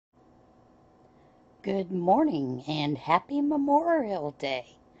Good morning and happy Memorial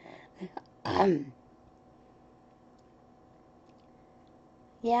Day. Um,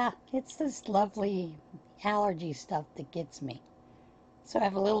 yeah, it's this lovely allergy stuff that gets me. So I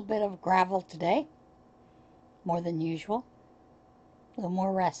have a little bit of gravel today, more than usual, a little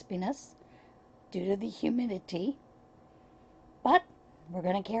more raspiness due to the humidity, but we're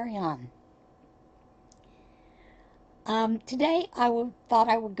going to carry on. Today thought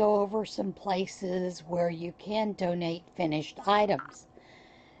I would go over some places where you can donate finished items.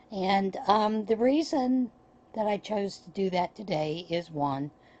 And the reason that I chose to do that today is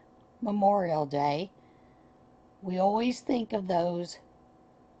one, Memorial Day. We always think of those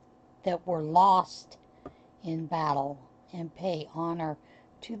that were lost in battle and pay honor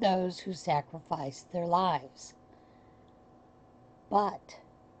to those who sacrificed their lives. But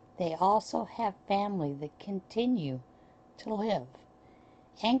they also have family that continue to live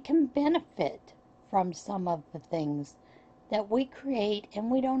and can benefit from some of the things that we create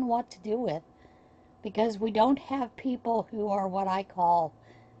and we don't know what to do with because we don't have people who are what I call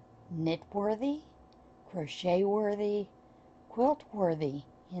knit-worthy, crochet-worthy, quilt-worthy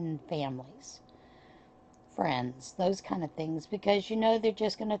in families, friends, those kind of things, because they're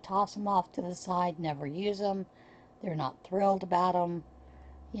just going to toss them off to the side, never use them. They're not thrilled about them.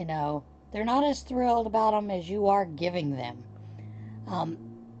 You know, they're not as thrilled about them as you are giving them. Um,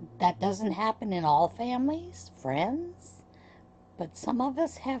 that doesn't happen in all families, friends, but some of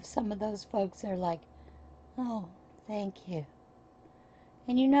us have some of those folks that are like, oh, thank you.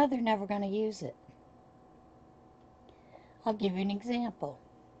 And they're never going to use it. I'll give you an example.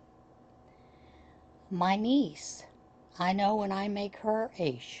 My niece, I know when I make her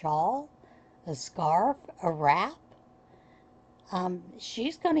a shawl, a scarf, a wrap,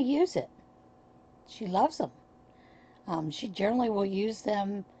 she's going to use it. She loves them. She generally will use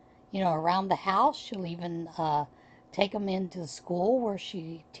them, around the house. She'll even take them into school where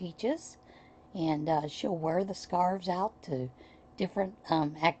she teaches, and she'll wear the scarves out to different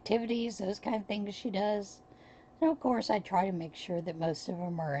activities, those kind of things she does. And of course, I try to make sure that most of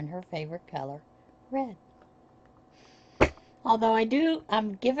them are in her favorite color, red. Although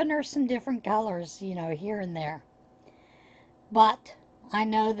I'm giving her some different colors, here and there. But I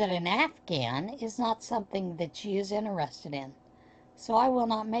know that an Afghan is not something that she is interested in. So I will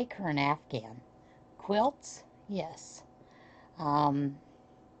not make her an Afghan. Quilts, yes. Um,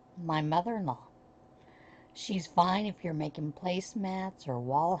 my mother-in-law. She's fine if you're making placemats or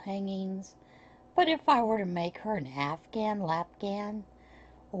wall hangings. But if I were to make her an Afghan lapghan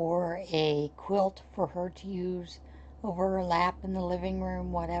or a quilt for her to use over her lap in the living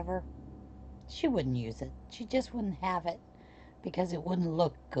room, whatever, she wouldn't use it. She just wouldn't have it because it wouldn't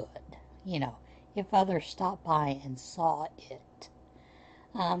look good, if others stopped by and saw it.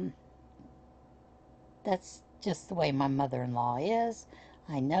 Um, that's just the way my mother-in-law is.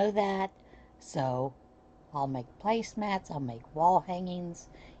 I know that. So I'll make placemats, I'll make wall hangings,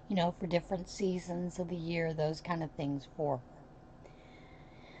 for different seasons of the year, those kind of things for her.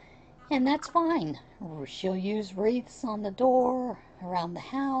 And that's fine. She'll use wreaths on the door, around the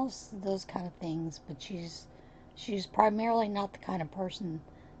house, those kind of things, but she's primarily not the kind of person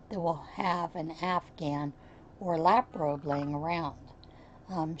that will have an Afghan or a lap robe laying around.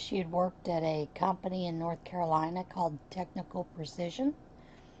 She had worked at a company in North Carolina called Technical Precision,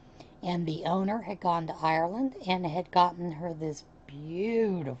 and the owner had gone to Ireland and had gotten her this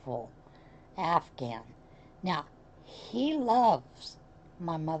beautiful Afghan. Now, he loves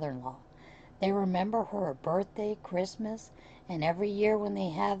my mother-in-law. They remember her birthday, Christmas, and every year when they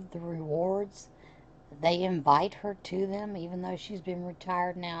have the rewards, they invite her to them, even though she's been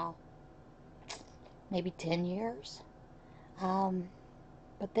retired now maybe 10 years.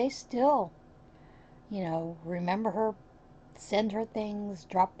 But they still, remember her, send her things,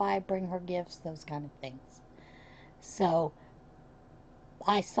 drop by, bring her gifts, those kind of things. So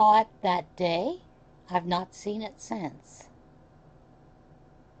I saw it that day. I've not seen it since.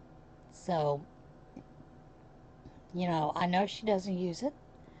 So, I know she doesn't use it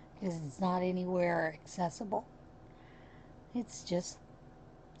because it's not anywhere accessible. It's just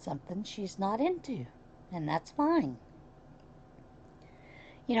something she's not into, and that's fine.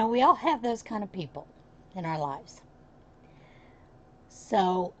 We all have those kind of people in our lives.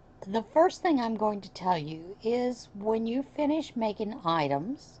 So, the first thing I'm going to tell you is when you finish making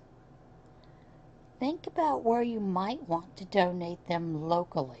items, think about where you might want to donate them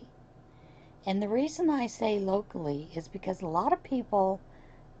locally. And the reason I say locally is because a lot of people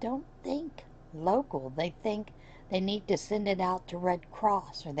don't think local. They think they need to send it out to Red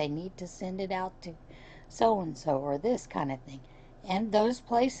Cross, or they need to send it out to so-and-so, or this kind of thing. And those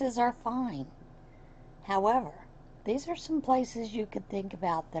places are fine. However, these are some places you could think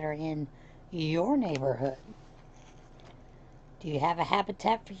about that are in your neighborhood. Do you have a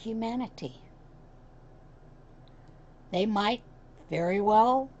Habitat for Humanity? They might very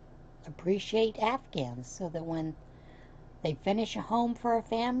well appreciate Afghans so that when they finish a home for a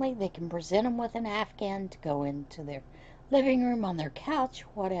family, they can present them with an Afghan to go into their living room, on their couch,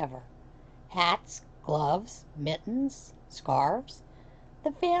 whatever. Hats, gloves, mittens, scarves.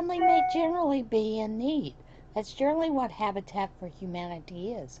 The family may generally be in need. That's generally what Habitat for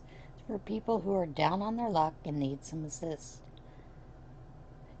Humanity is. It's for people who are down on their luck and need some assist.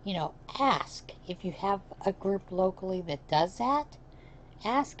 Ask if you have a group locally that does that.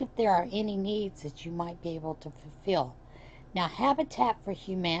 Ask if there are any needs that you might be able to fulfill. Now, Habitat for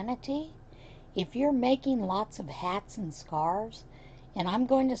Humanity, if you're making lots of hats and scarves, and I'm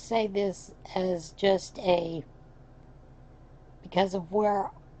going to say this as just because of where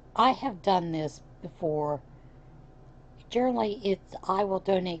I have done this before, generally I will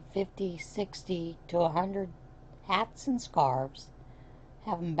donate 50, 60 to 100 hats and scarves,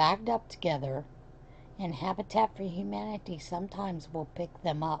 have them bagged up together, and Habitat for Humanity sometimes will pick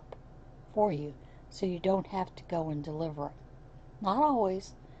them up for you so you don't have to go and deliver them. Not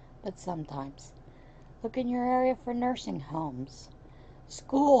always, but sometimes. Look in your area for nursing homes,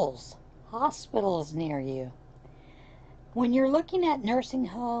 schools, hospitals near you. When you're looking at nursing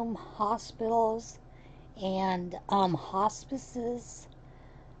home, hospitals, and hospices,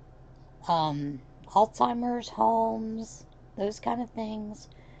 Alzheimer's homes, those kind of things,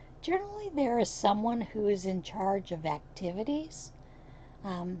 generally there is someone who is in charge of activities.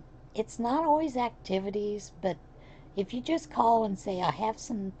 It's not always activities, but if you just call and say, I have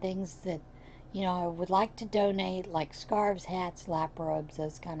some things that, I would like to donate, like scarves, hats, lap robes,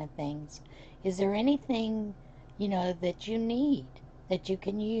 those kind of things. Is there anything, that you need, that you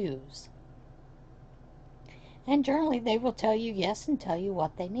can use? And generally they will tell you yes and tell you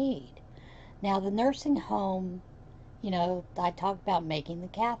what they need. Now, the nursing home, I talked about making the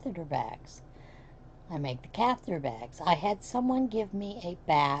catheter bags. I make the catheter bags. I had someone give me a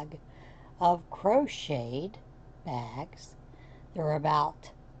bag of crocheted bags. There were about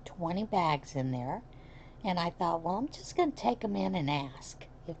 20 bags in there. And I thought, well, I'm just going to take them in and ask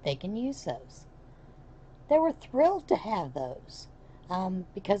if they can use those. They were thrilled to have those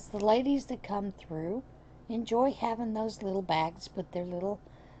because the ladies that come through enjoy having those little bags, put their little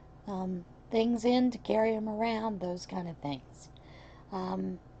things in to carry them around, those kind of things.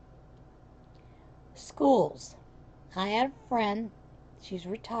 Schools. I had a friend, she's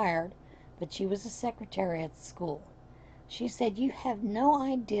retired, but she was a secretary at the school. She said, you have no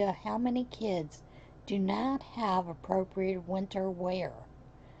idea how many kids do not have appropriate winter wear.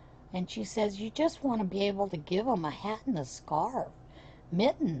 And she says, you just want to be able to give them a hat and a scarf,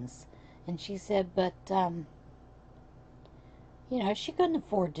 mittens. And she said, but, she couldn't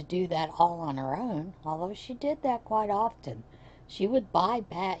afford to do that all on her own, although she did that quite often. She would buy,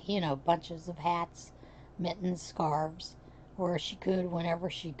 bunches of hats, mittens, scarves, where she could, whenever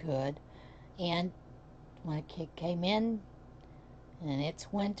she could. And when a kid came in, and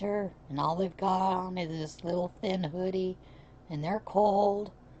it's winter, and all they've got on is this little thin hoodie, and they're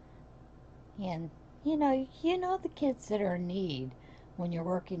cold, and the kids that are in need when you're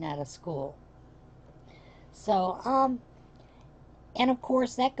working at a school. So, and of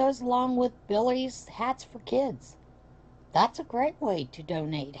course that goes along with Billy's Hats for Kids. That's a great way to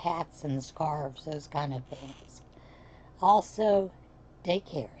donate hats and scarves, those kind of things. Also,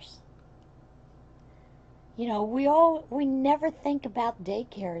 daycares. We never think about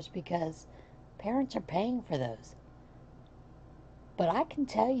daycares because parents are paying for those. But I can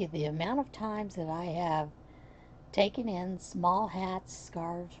tell you the amount of times that I have taken in small hats,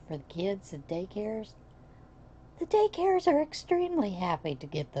 scarves for the kids at daycares. The daycares are extremely happy to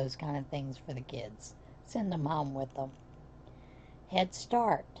get those kind of things for the kids. Send them home with them. Head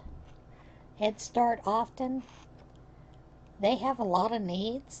Start. Head Start often, they have a lot of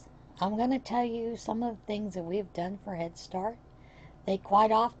needs. I'm going to tell you some of the things that we've done for Head Start. They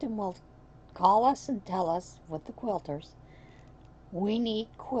quite often will call us and tell us, with the quilters, we need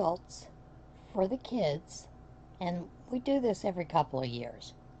quilts for the kids, and we do this every couple of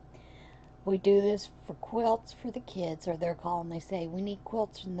years. We do this for quilts for the kids, or they're calling, they say, we need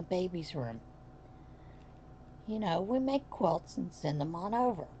quilts in the baby's room. We make quilts and send them on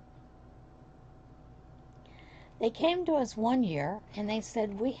over. They came to us one year and they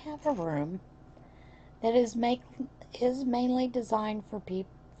said, we have a room that is mainly designed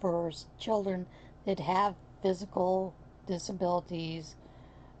for children that have physical disabilities,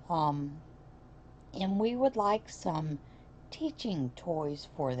 and we would like some teaching toys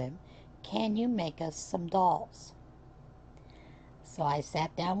for them. can you make us some dolls? So I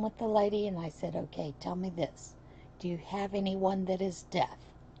sat down with the lady and I said, okay, tell me this. Do you have anyone that is deaf?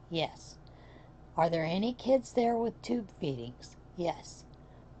 Yes. Are there any kids there with tube feedings? Yes.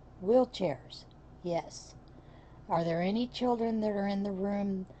 Wheelchairs? Yes. Are there any children that are in the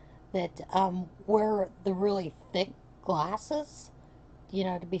room that wear the really thick glasses,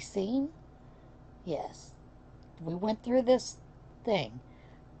 to be seen? Yes. We went through this thing.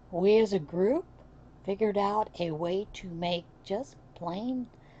 We as a group figured out a way to make just plain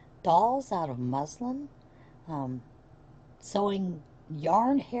dolls out of muslin, um, sewing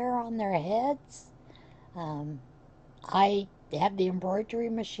yarn hair on their heads. I had the embroidery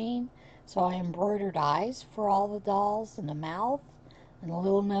machine, so I embroidered eyes for all the dolls and a mouth and a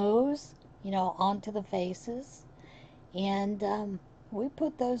little nose, onto the faces. And we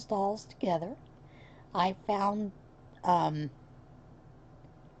put those dolls together. I found, I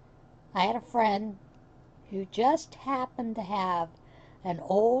had a friend who just happened to have an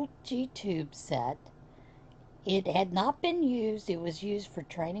old G-tube set. It had not been used. It was used for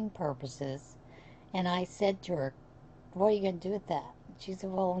training purposes. And I said to her, what are you going to do with that? She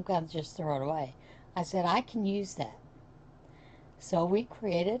said, well, I'm going to just throw it away. I said, I can use that. So we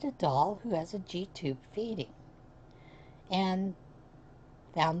created a doll who has a G-tube feeding. And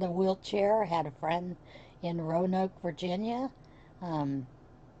found a wheelchair. Had a friend in Roanoke, Virginia.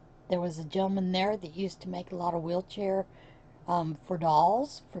 There was a gentleman there that used to make a lot of wheelchair for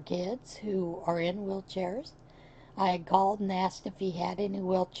dolls, for kids who are in wheelchairs. I had called and asked if he had any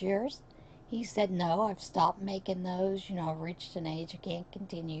wheelchairs. He said, no, I've stopped making those. I've reached an age I can't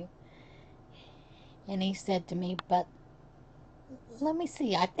continue. And he said to me, but let me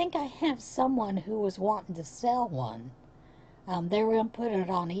see, I think I have someone who was wanting to sell one. They were going to put it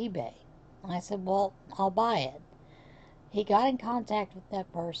on eBay. And I said, well, I'll buy it. He got in contact with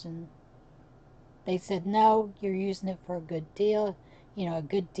that person. They said, no, you're using it for a good deal, a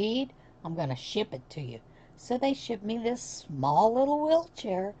good deed. I'm going to ship it to you. So they shipped me this small little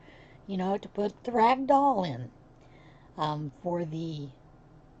wheelchair, to put the rag doll in. For the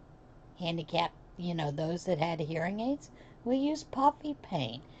handicapped, those that had hearing aids, we used puffy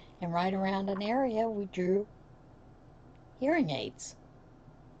paint. And right around an area, we drew hearing aids.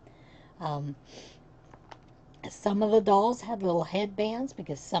 Some of the dolls had little headbands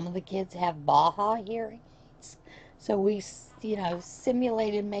because some of the kids have Baja hearing aids. So we,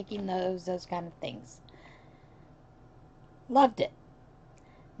 simulated making those kind of things. Loved it.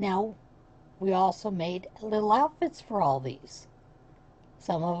 Now, we also made little outfits for all these.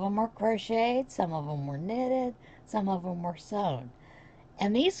 Some of them were crocheted, some of them were knitted, some of them were sewn.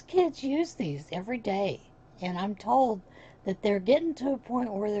 And these kids use these every day. And I'm told that they're getting to a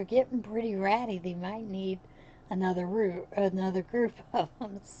point where they're getting pretty ratty. They might need another group of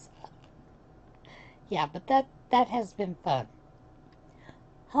them. So, yeah, but that has been fun.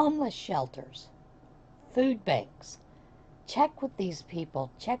 Homeless shelters, food banks. Check with these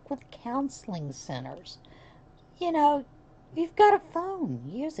people. Check with counseling centers. You've got a phone.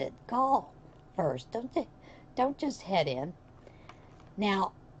 Use it. Call first. Don't just head in.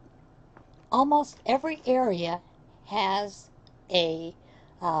 Now, almost every area has a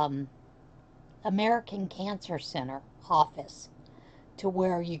American Cancer Center office to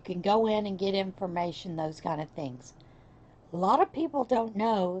where you can go in and get information, those kind of things. A lot of people don't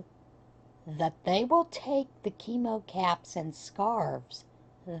know that they will take the chemo caps and scarves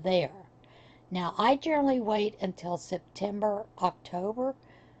there. Now, I generally wait until September, October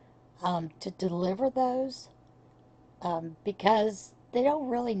to deliver those because they don't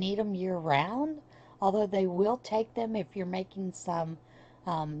really need them year-round, although they will take them if you're making some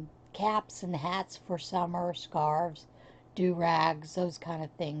caps and hats for summer, scarves, do-rags, those kind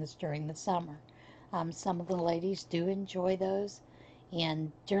of things during the summer. Some of the ladies do enjoy those,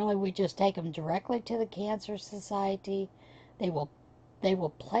 and generally we just take them directly to the Cancer Society. They will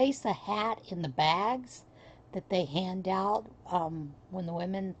place a hat in the bags that they hand out when the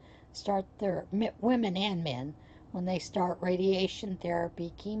women start their, women and men, when they start radiation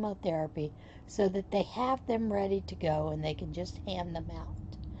therapy, chemotherapy, so that they have them ready to go and they can just hand them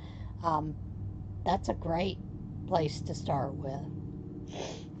out. That's a great place to start with.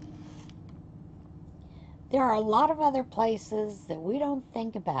 There are a lot of other places that we don't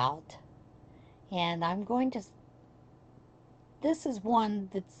think about, and this is one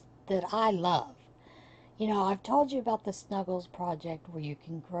that I love. I've told you about the Snuggles project where you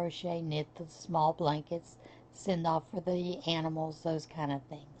can crochet, knit the small blankets, send off for the animals, those kind of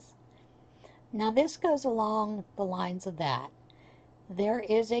things. Now this goes along the lines of that. There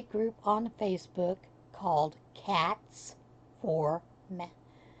is a group on Facebook called Cats for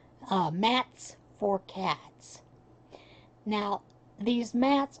mats for cats. Now, these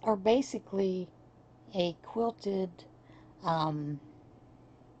mats are basically a quilted um,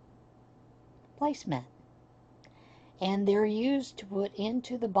 placemat, and they're used to put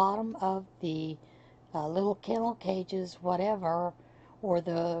into the bottom of the little kennel cages, whatever, or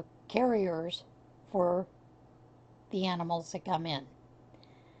the carriers for the animals that come in.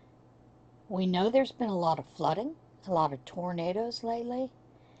 We know there's been a lot of flooding, a lot of tornadoes lately.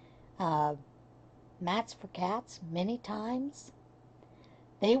 Uh, Mats for Cats, many times,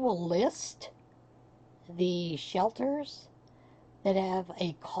 they will list the shelters that have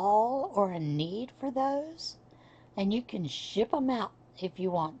a call or a need for those, and you can ship them out if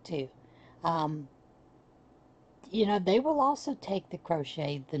you want to. Um, they will also take the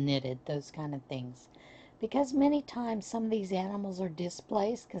crocheted, the knitted, those kind of things. Because many times some of these animals are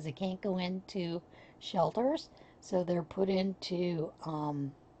displaced because they can't go into shelters, so they're put into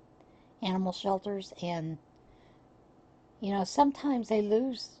animal shelters, and sometimes they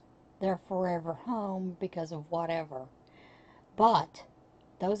lose their forever home because of whatever. But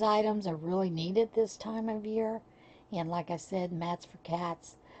those items are really needed this time of year. And like I said, Mats for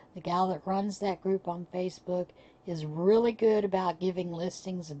Cats, the gal that runs that group on Facebook, is really good about giving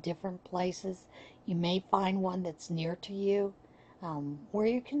listings of different places. You may find one that's near to you where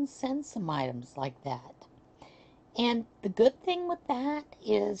you can send some items like that. And the good thing with that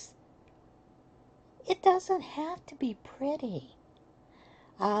is it doesn't have to be pretty.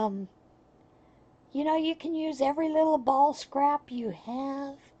 You can use every little ball scrap you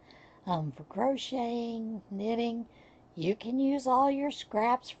have for crocheting, knitting. You can use all your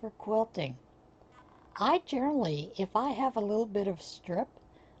scraps for quilting. I generally, if I have a little bit of strip,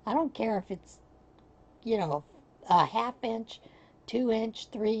 I don't care if it's, a half inch, 2 inch,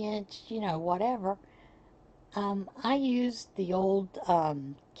 3 inch, whatever. I use the old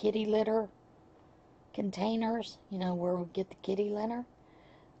kitty litter containers, where we get the kitty litter.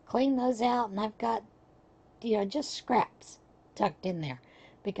 Clean those out, and I've got, just scraps tucked in there,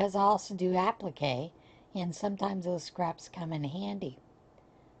 because I also do applique, and sometimes those scraps come in handy.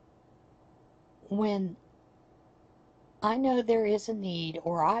 When I know there is a need,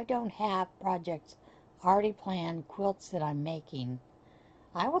 or I don't have projects already planned, quilts that I'm making,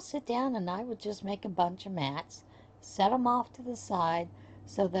 I will sit down and I will just make a bunch of mats, set them off to the side,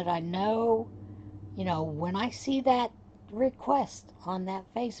 so that I know, when I see that request on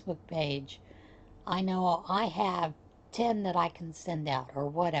that Facebook page, I know I have 10 that I can send out or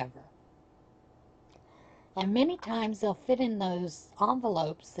whatever. And many times they'll fit in those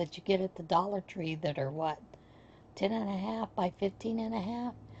envelopes that you get at the Dollar Tree that are 10.5 by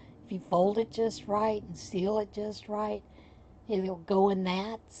 15.5. If you fold it just right and seal it just right, it'll go in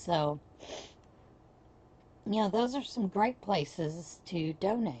that. So, those are some great places to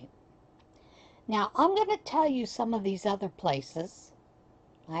donate. Now, I'm going to tell you some of these other places.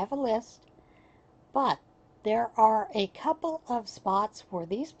 I have a list, but there are a couple of spots where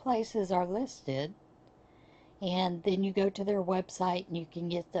these places are listed, and then you go to their website and you can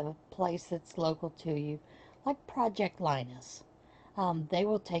get the place that's local to you, like Project Linus. They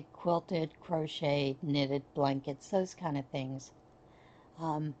will take quilted, crocheted, knitted blankets, those kind of things.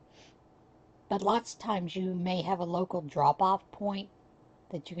 But lots of times you may have a local drop-off point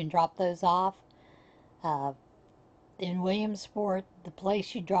that you can drop those off. In Williamsport, the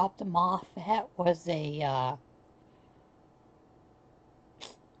place you dropped them off at was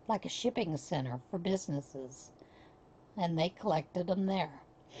like a shipping center for businesses, and they collected them there.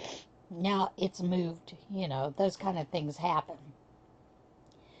 Now it's moved, those kind of things happen.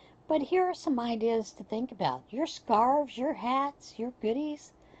 But here are some ideas to think about. Your scarves, your hats, your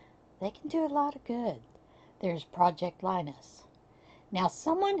goodies, they can do a lot of good. There's Project Linus. Now,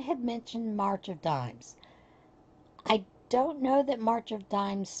 someone had mentioned March of Dimes. I don't know that March of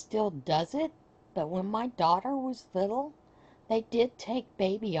Dimes still does it, but when my daughter was little, they did take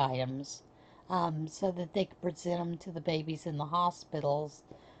baby items so that they could present them to the babies in the hospitals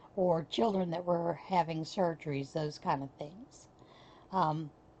or children that were having surgeries, those kind of things.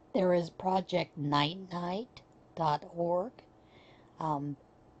 There is Project nightnight.org.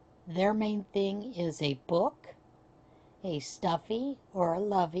 Their main thing is a book, a stuffy or a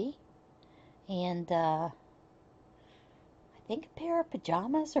lovey, and I think a pair of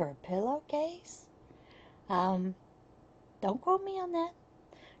pajamas or a pillowcase. Don't quote me on that,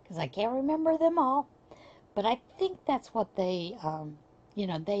 because I can't remember them all. But I think that's what they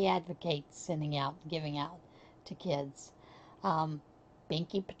advocate sending out, giving out to kids.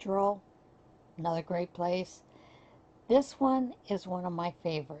 Binky Patrol, another great place. This one is one of my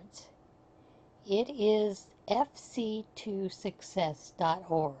favorites. It is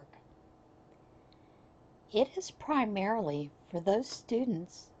fc2success.org. It is primarily for those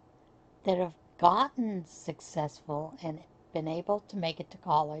students that have gotten successful and been able to make it to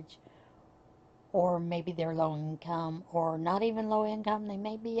college, or maybe they're low income, or not even low income. They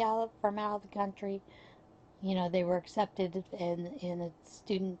may be out of the country. You know, they were accepted in a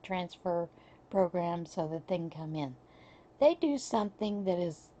student transfer program so that they can come in. They do something that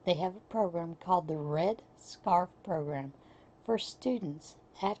is, they have a program called the Red Scarf Program for students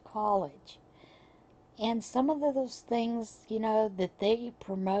at college. And some of those things, you know, that they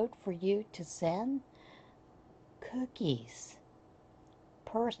promote for you to send, cookies,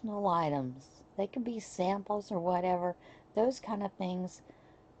 personal items, they can be samples or whatever, those kind of things,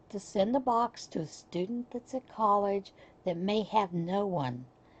 to send a box to a student that's at college that may have no one,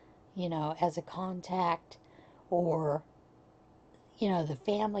 you know, as a contact, or, you know, the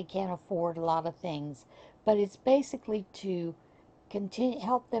family can't afford a lot of things. But it's basically to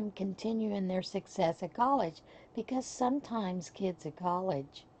help them continue in their success at college, because sometimes kids at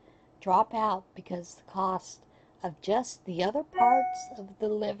college drop out because the cost of just the other parts of the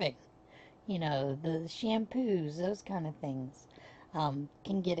living, you know, the shampoos, those kind of things,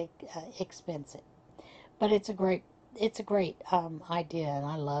 can get expensive. But it's a great idea, and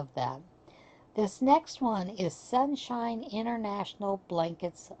I love that. This next one is Sunshine International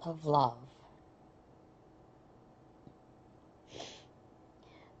Blankets of Love.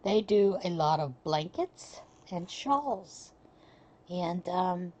 They do a lot of blankets and shawls, and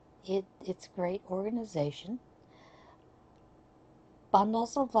it's a great organization.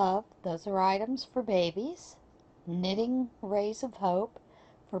 Bundles of Love, those are items for babies. Knitting Rays of Hope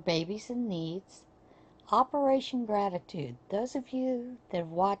for babies in needs. Operation Gratitude, those of you that have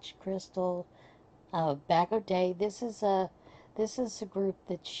watched Crystal back a day, this is a group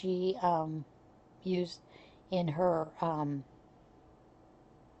that she used in her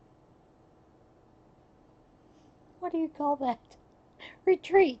what do you call that,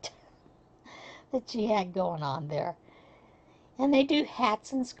 retreat that she had going on there. And they do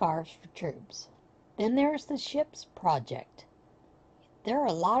hats and scarves for troops. Then there's the Ships Project. There are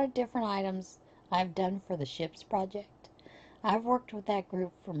a lot of different items I've done for the Ships Project. I've worked with that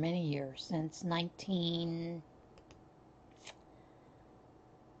group for many years, since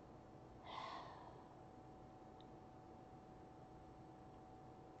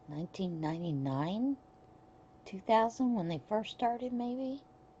 2000, when they first started, maybe.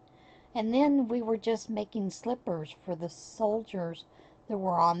 And then we were just making slippers for the soldiers that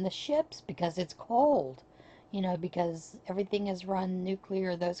were on the ships, because it's cold, you know, because everything is run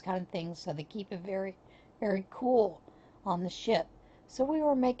nuclear, those kind of things, so they keep it very, very cool on the ship. So we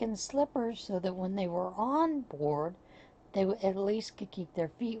were making slippers so that when they were on board, they at least could keep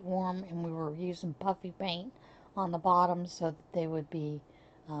their feet warm, and we were using puffy paint on the bottom so that they would be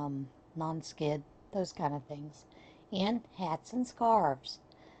non-skid, those kind of things. And hats and scarves.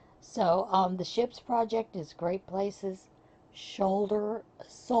 So the Ships Project is great places. Soldiers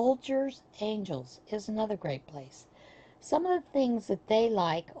Angels is another great place. Some of the things that they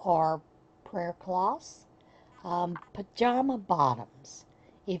like are prayer cloths, pajama bottoms.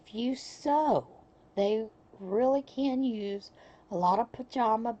 If you sew, they really can use a lot of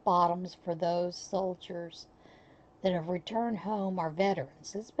pajama bottoms for those soldiers that have returned home, or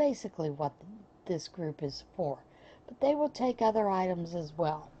veterans. That's basically what this group is for. But they will take other items as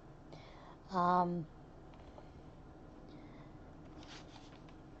well.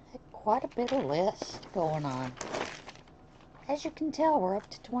 Quite a bit of list going on. As you can tell, we're up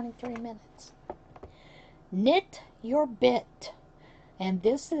to 23 minutes. Knit Your Bit. And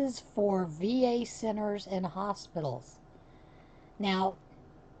this is for VA centers and hospitals. Now,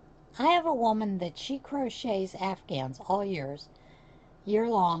 I have a woman that she crochets Afghans all year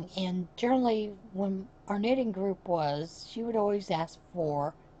long, and generally when our knitting group was, she would always ask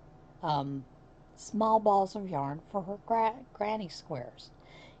for small balls of yarn for her granny squares.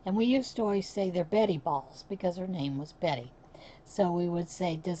 And we used to always say they're Betty balls, because her name was Betty. So we would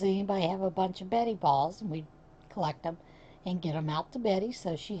say, does anybody have a bunch of Betty balls? And we'd collect them and get them out to Betty,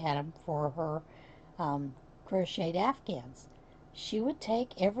 so she had them for her crocheted Afghans. She would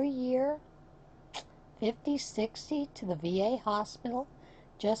take every year 50, 60 to the VA hospital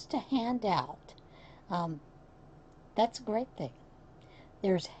just to hand out. That's a great thing.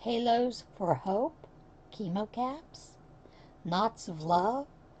 There's Halos for Hope, chemo caps, Knots of Love,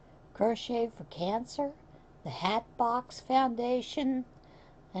 Crochet for Cancer, the Hat Box Foundation,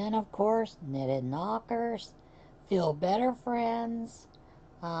 and of course Knitted Knockers, Feel Better Friends,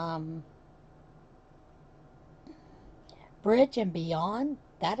 Bridge and Beyond,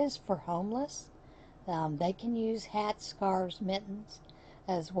 that is for homeless. They can use hats, scarves, mittens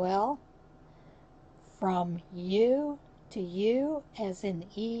as well. From you to you, as in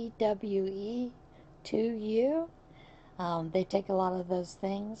EWE, to you. They take a lot of those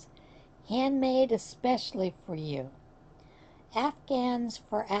things. Handmade especially for you. Afghans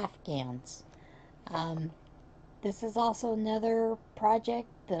for Afghans. Um, this is also another project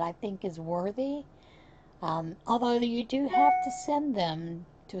that I think is worthy. Although you do have to send them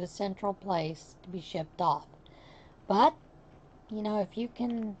to a central place to be shipped off. But, if you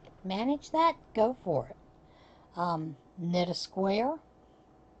can manage that, go for it. Knit a square.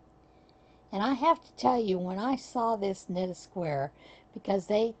 And I have to tell you, when I saw this knit a square, because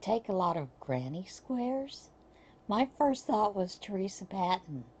they take a lot of granny squares, my first thought was Teresa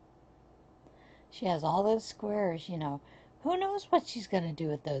Patton. She has all those squares, Who knows what she's going to do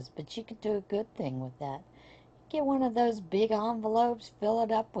with those, but she could do a good thing with that. Get one of those big envelopes, fill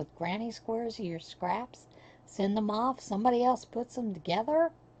it up with granny squares of your scraps, send them off, somebody else puts them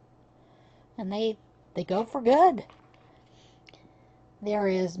together, and they go for good. There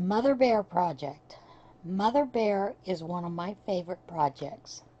is Mother Bear Project. Mother Bear is one of my favorite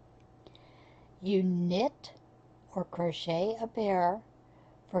projects. You knit or crochet a bear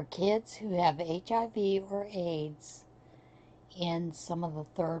for kids who have HIV or AIDS in some of the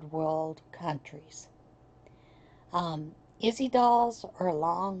third world countries. Izzy dolls are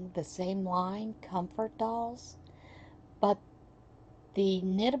along the same line, comfort dolls, but the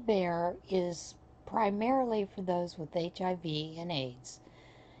Knit-A-Bear is primarily for those with HIV and AIDS.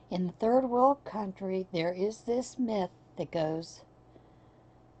 In the third world country, there is this myth that goes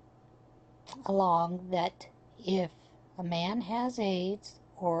along that if a man has AIDS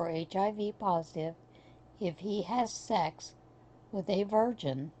or HIV positive, if he has sex with a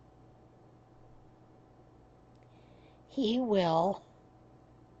virgin, he will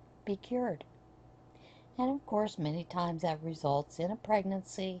be cured. And of course, many times that results in a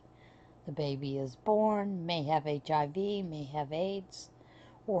pregnancy. The baby is born, may have HIV, may have AIDS,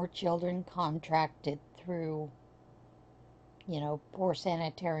 or children contracted through, poor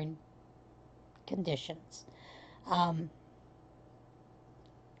sanitary conditions.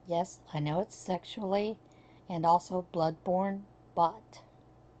 Yes, I know it's sexually and also bloodborne, but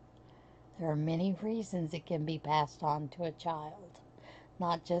there are many reasons it can be passed on to a child,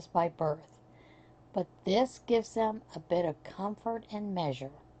 not just by birth. But this gives them a bit of comfort and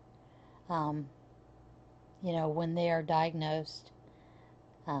measure, when they are diagnosed,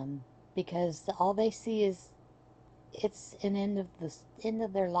 because all they see is it's an end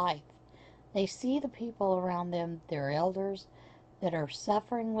of their life. They see the people around them, their elders, that are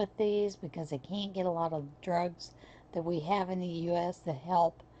suffering with these because they can't get a lot of drugs that we have in the U.S. that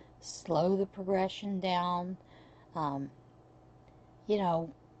help slow the progression down.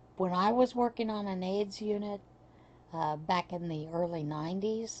 When I was working on an AIDS unit back in the early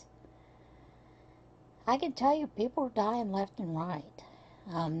 90s, I can tell you people were dying left and right.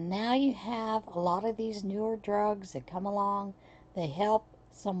 Now you have a lot of these newer drugs that come along. They help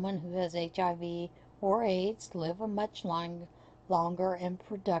someone who has HIV or AIDS live a much longer and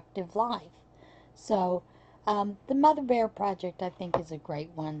productive life. So the Mother Bear Project, I think, is a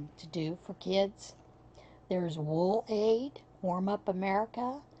great one to do for kids. There's Wool Aid, Warm Up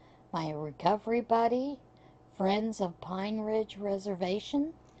America, My Recovery Buddy, Friends of Pine Ridge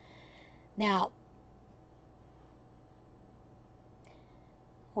Reservation. Now,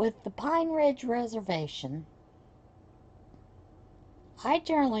 with the Pine Ridge Reservation, I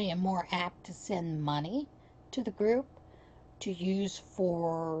generally am more apt to send money to the group to use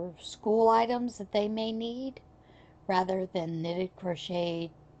for school items that they may need rather than knitted, crocheted,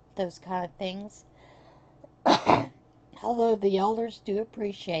 those kind of things. Although the elders do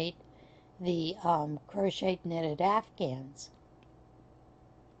appreciate the crocheted knitted Afghans.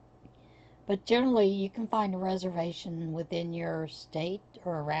 But generally you can find a reservation within your state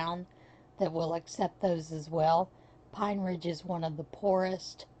or around that will accept those as well. Pine Ridge is one of the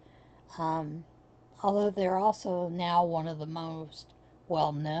poorest, although they're also now one of the most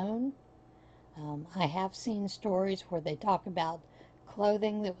well-known. I have seen stories where they talk about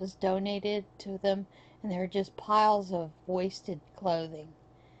clothing that was donated to them, and there are just piles of wasted clothing.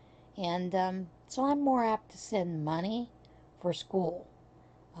 And so I'm more apt to send money for school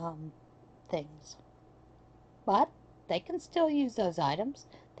things. But they can still use those items.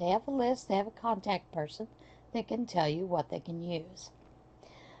 They have a list, they have a contact person that can tell you what they can use.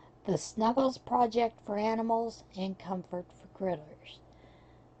 The Snuggles Project for Animals and Comfort for Critters.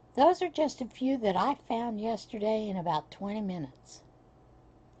 Those are just a few that I found yesterday in about 20 minutes.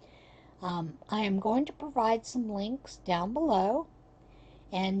 I am going to provide some links down below,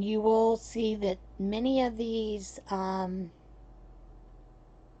 and you will see that many of these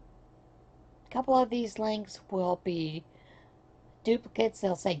couple of these links will be duplicates.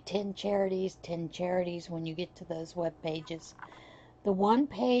 They'll say 10 charities when you get to those web pages. The one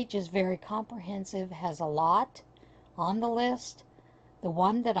page is very comprehensive, has a lot on the list. The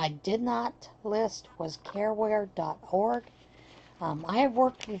one that I did not list was careware.org. I have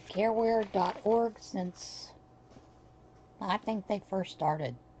worked with careware.org since I think they first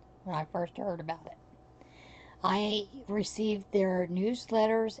started, when I first heard about it. I received their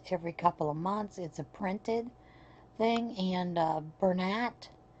newsletters every couple of months. It's a printed thing, and Bernat,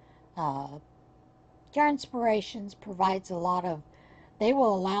 Your Inspirations provides a lot of, they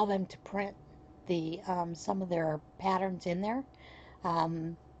will allow them to print the some of their patterns in there.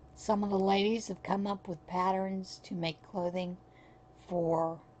 Some of the ladies have come up with patterns to make clothing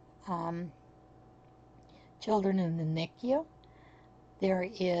for children in the NICU. There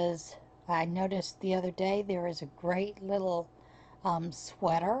is, I noticed the other day, there is a great little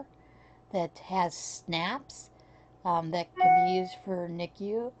sweater that has snaps that can be used for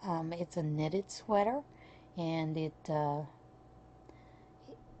NICU. It's a knitted sweater, and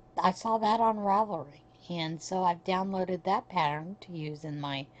I saw that on Ravelry, and so I've downloaded that pattern to use in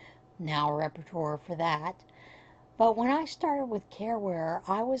my now repertoire for that. But when I started with Careware,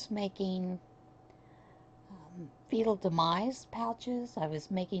 I was making fetal demise pouches. I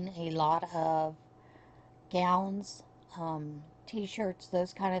was making a lot of gowns, t-shirts,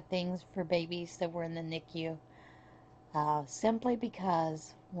 those kind of things for babies that were in the NICU. Simply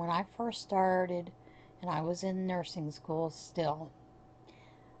because when I first started, and I was in nursing school still,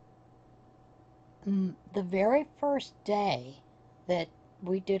 the very first day that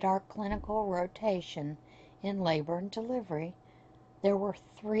we did our clinical rotation in labor and delivery, there were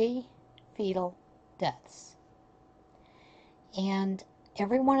 3 fetal deaths. And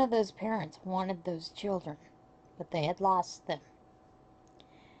every one of those parents wanted those children, but they had lost them.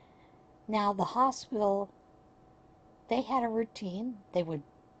 Now, the hospital, they had a routine. They would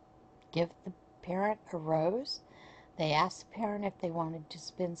give the parent a rose. They asked the parent if they wanted to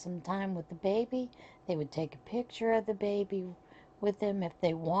spend some time with the baby. They would take a picture of the baby with them if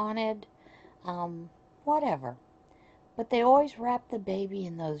they wanted, whatever. But they always wrapped the baby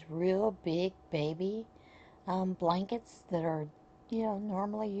in those real big baby blankets that are,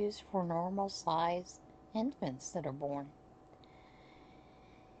 normally used for normal size infants that are born.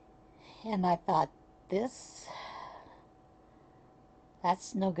 And I thought, that's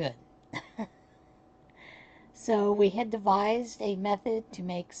no good. So we had devised a method to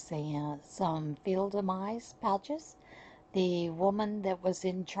make some fetal demise pouches. The woman that was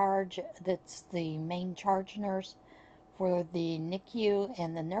in charge, that's the main charge nurse for the NICU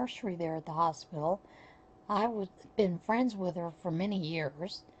and the nursery there at the hospital, I've been friends with her for many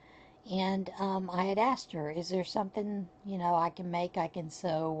years, and I had asked her, is there something, I can make, I can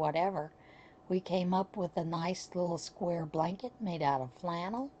sew, whatever. We came up with a nice little square blanket made out of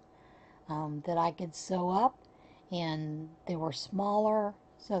flannel that I could sew up, and they were smaller,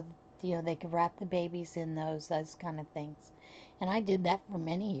 so they could wrap the babies in those kind of things. And I did that for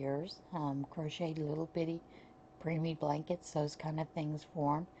many years, crocheted little bitty preemie blankets, those kind of things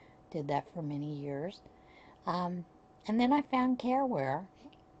for them. Did that for many years. And then I found Careware,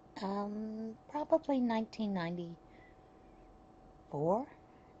 probably 1994,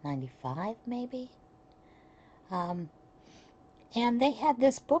 95 maybe. And they had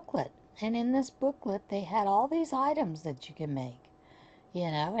this booklet. And in this booklet, they had all these items that you can make.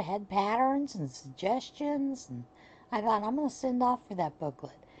 It had patterns and suggestions. And I thought, I'm going to send off for that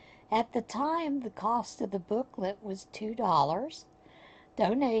booklet. At the time, the cost of the booklet was $2.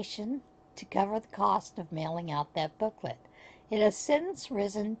 Donation to cover the cost of mailing out that booklet. It has since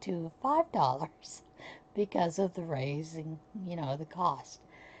risen to $5 because of the raising, the cost.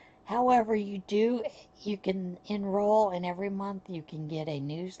 However, you can enroll, and every month you can get a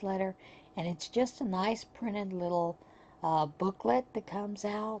newsletter, and it's just a nice printed little booklet that comes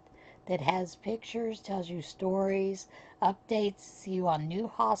out that has pictures, tells you stories, updates you on new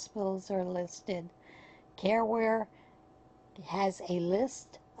hospitals are listed. Careware has a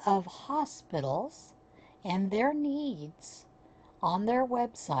list of hospitals and their needs on their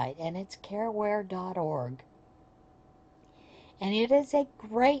website, and it's careware.org. And it is a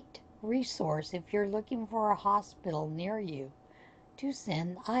great resource if you're looking for a hospital near you to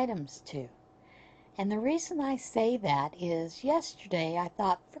send items to. And the reason I say that is yesterday I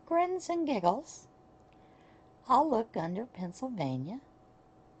thought, for grins and giggles, I'll look under Pennsylvania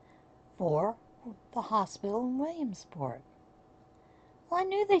for the hospital in Williamsport. Well, I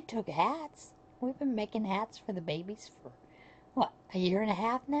knew they took hats. We've been making hats for the babies for, a year and a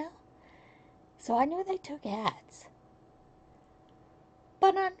half now? So I knew they took hats.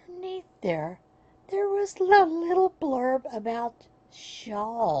 But underneath there was a little blurb about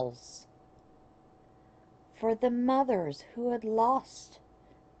shawls for the mothers who had lost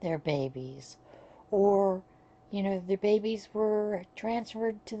their babies, or, their babies were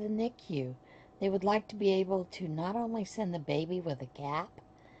transferred to the NICU. They would like to be able to not only send the baby with a cap,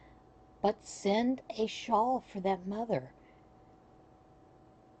 but send a shawl for that mother.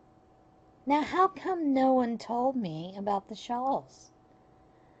 Now, how come no one told me about the shawls?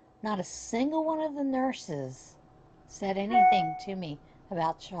 Not a single one of the nurses said anything to me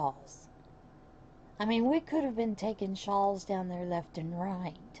about shawls. I mean, we could have been taking shawls down there left and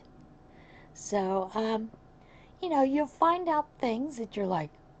right. So, you'll find out things that you're like,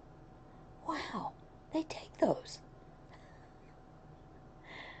 wow, they take those.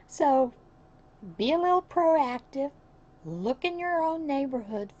 So, be a little proactive. Look in your own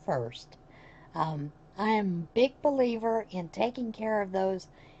neighborhood first. I am a big believer in taking care of those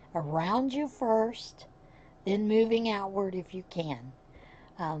around you first, then moving outward if you can.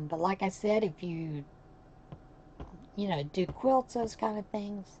 But like I said, if you do quilts, those kind of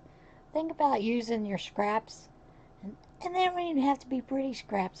things, think about using your scraps. And they don't even have to be pretty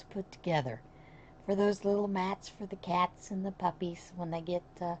scraps put together. For those little mats for the cats and the puppies when they get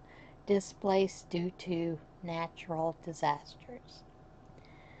displaced due to natural disasters.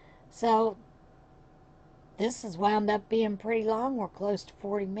 So, this has wound up being pretty long. We're close to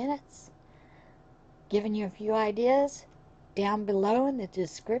 40 minutes. Giving you a few ideas. Down below in the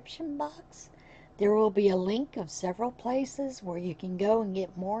description box, there will be a link of several places where you can go and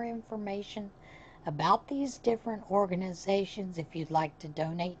get more information about these different organizations if you'd like to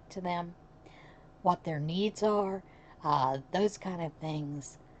donate to them, what their needs are, those kind of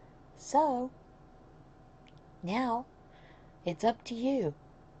things. So, now it's up to you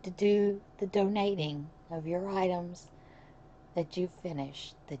to do the donating of your items that you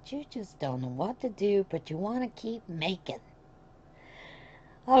finished, that you just don't know what to do, but you want to keep making.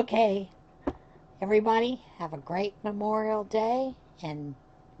 Okay, everybody, have a great Memorial Day, and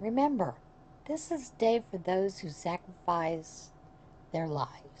remember, this is a day for those who sacrifice their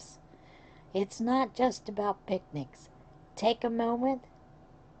lives. It's not just about picnics. Take a moment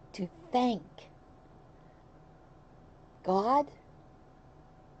to thank God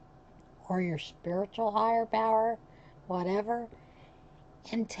or your spiritual higher power, whatever,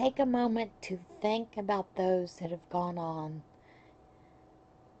 and take a moment to think about those that have gone on,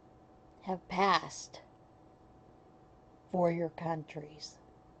 have passed for your countries.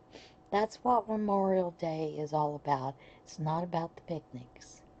 That's what Memorial Day is all about. It's not about the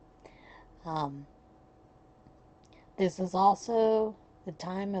picnics. This is also the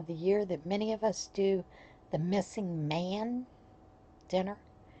time of the year that many of us do the Missing Man dinner.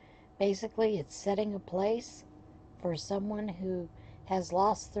 Basically, it's setting a place for someone who has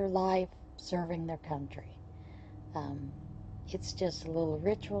lost their life serving their country. It's just a little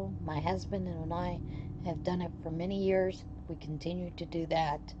ritual. My husband and I have done it for many years. We continue to do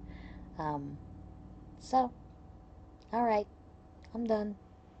that. So, all right, I'm done.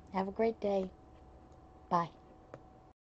 Have a great day. Bye.